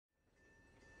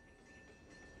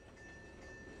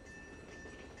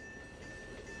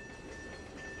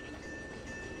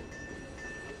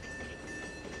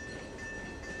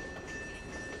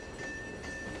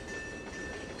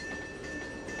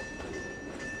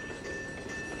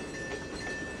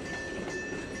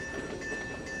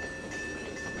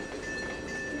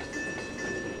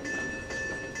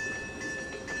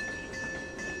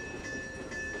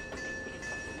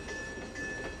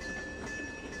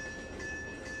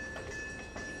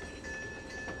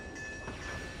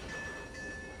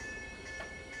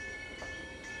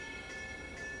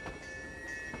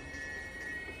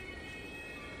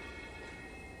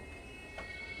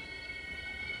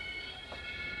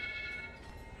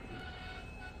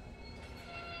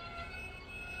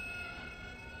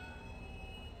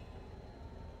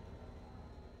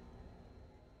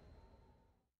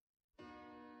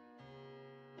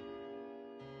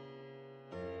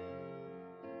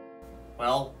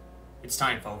Well, it's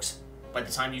time, folks. By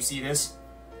the time you see this,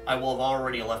 I will have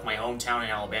already left my hometown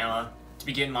in Alabama to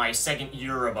begin my second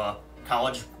year of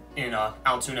college in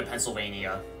Altoona,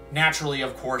 Pennsylvania. Naturally,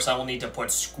 of course, I will need to put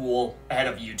school ahead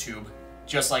of YouTube,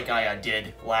 just like I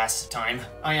did last time.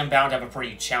 I am bound to have a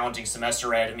pretty challenging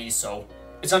semester ahead of me, so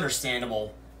it's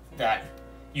understandable that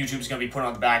YouTube's going to be put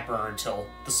on the back burner until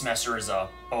the semester is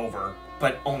over,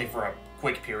 but only for a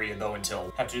quick period, though,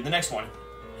 until I have to do the next one.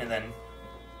 And then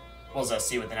we'll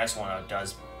see what the next one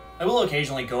does. I will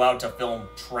occasionally go out to film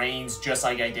trains, just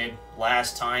like I did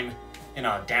last time, in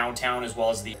downtown, as well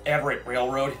as the Everett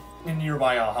Railroad in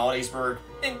nearby Hollidaysburg,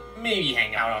 and maybe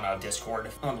hang out on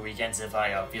Discord on the weekends if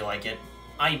I feel like it.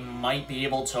 I might be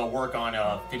able to work on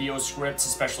video scripts,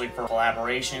 especially for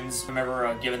collaborations,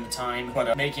 whenever given the time,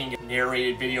 but making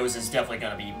narrated videos is definitely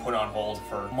going to be put on hold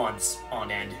for months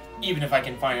on end. Even if I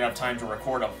can find enough time to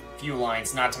record a few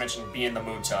lines, not to mention be in the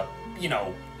mood to,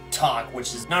 talk,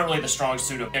 which is not really the strong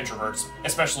suit of introverts,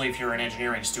 especially if you're an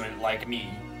engineering student like me,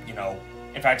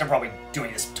 In fact, I'm probably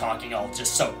doing this talking all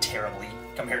just so terribly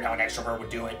compared to how an extrovert would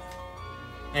do it.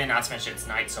 And not to mention it's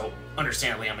night, so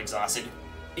understandably I'm exhausted.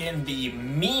 In the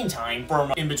meantime,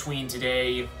 from in between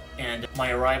today and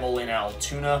my arrival in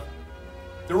Altoona,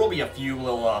 there will be a few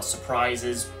little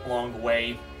surprises along the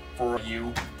way for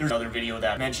you. There's another video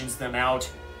that mentions them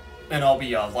out, and I'll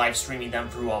be live streaming them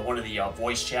through one of the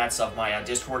voice chats of my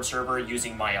Discord server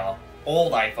using my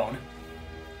old iPhone,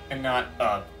 and not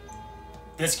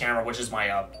this camera, which is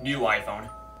my new iPhone.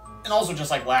 And also, just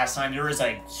like last time, there is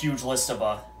a huge list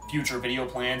of future video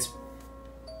plans,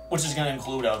 which is going to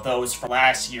include those from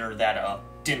last year that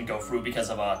didn't go through because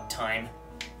of time.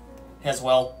 As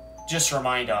well, just to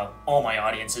remind all my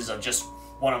audiences of just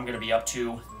what I'm going to be up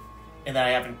to, and that I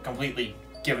haven't completely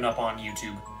given up on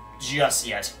YouTube just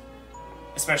yet.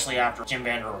 Especially after Jim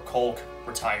Vander Kolk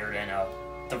retired and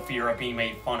the fear of being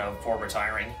made fun of for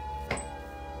retiring.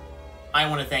 I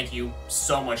want to thank you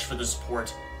so much for the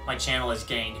support my channel has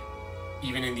gained,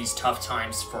 even in these tough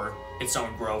times for its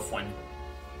own growth. When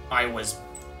I was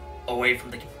away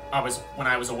from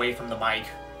the mic,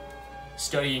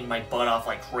 studying my butt off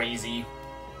like crazy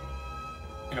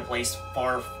in a place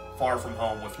far from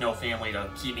home with no family to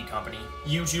keep me company.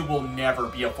 YouTube will never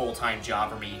be a full-time job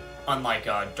for me, unlike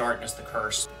Darkness the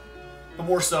Curse, but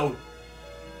more so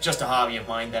just a hobby of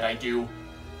mine that I do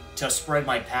to spread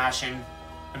my passion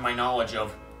and my knowledge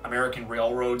of American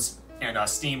railroads and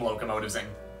steam locomotives and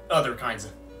other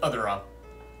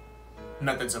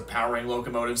methods of powering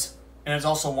locomotives. And it's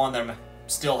also one that I'm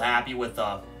still happy with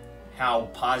how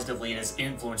positively it has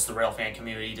influenced the Railfan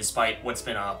community, despite what's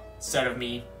been said of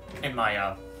me and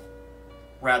my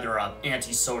rather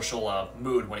antisocial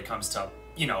mood when it comes to,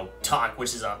 talk,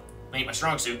 which is ain't my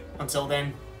strong suit. Until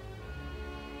then,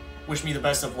 wish me the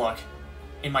best of luck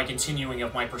in my continuing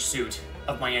of my pursuit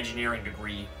of my engineering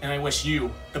degree, and I wish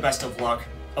you the best of luck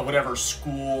of whatever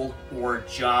school or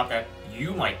job that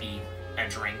you might be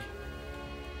entering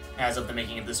as of the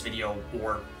making of this video,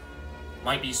 or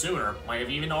might be sooner, might have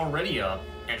even already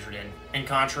entered in. And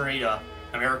contrary to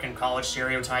American college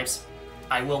stereotypes,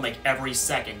 I will make every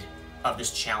second of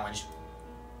this challenge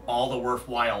all the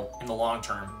worthwhile in the long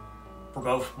term, for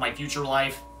both my future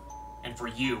life and for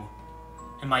you,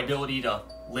 and my ability to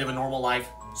live a normal life,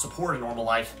 support a normal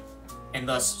life, and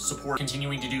thus support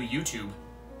continuing to do YouTube,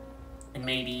 and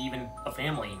maybe even a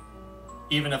family,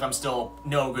 even if I'm still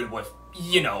no good with,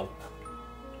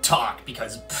 talk,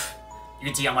 because you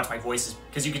can see how much my voice is,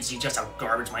 because you can see just how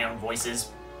garbage my own voice is,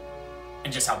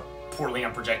 and just how poorly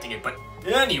I'm projecting it. But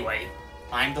anyway,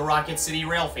 I'm the Rocket City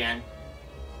Railfan,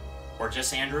 or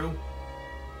just Andrew,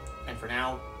 and for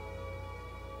now,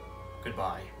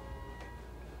 goodbye.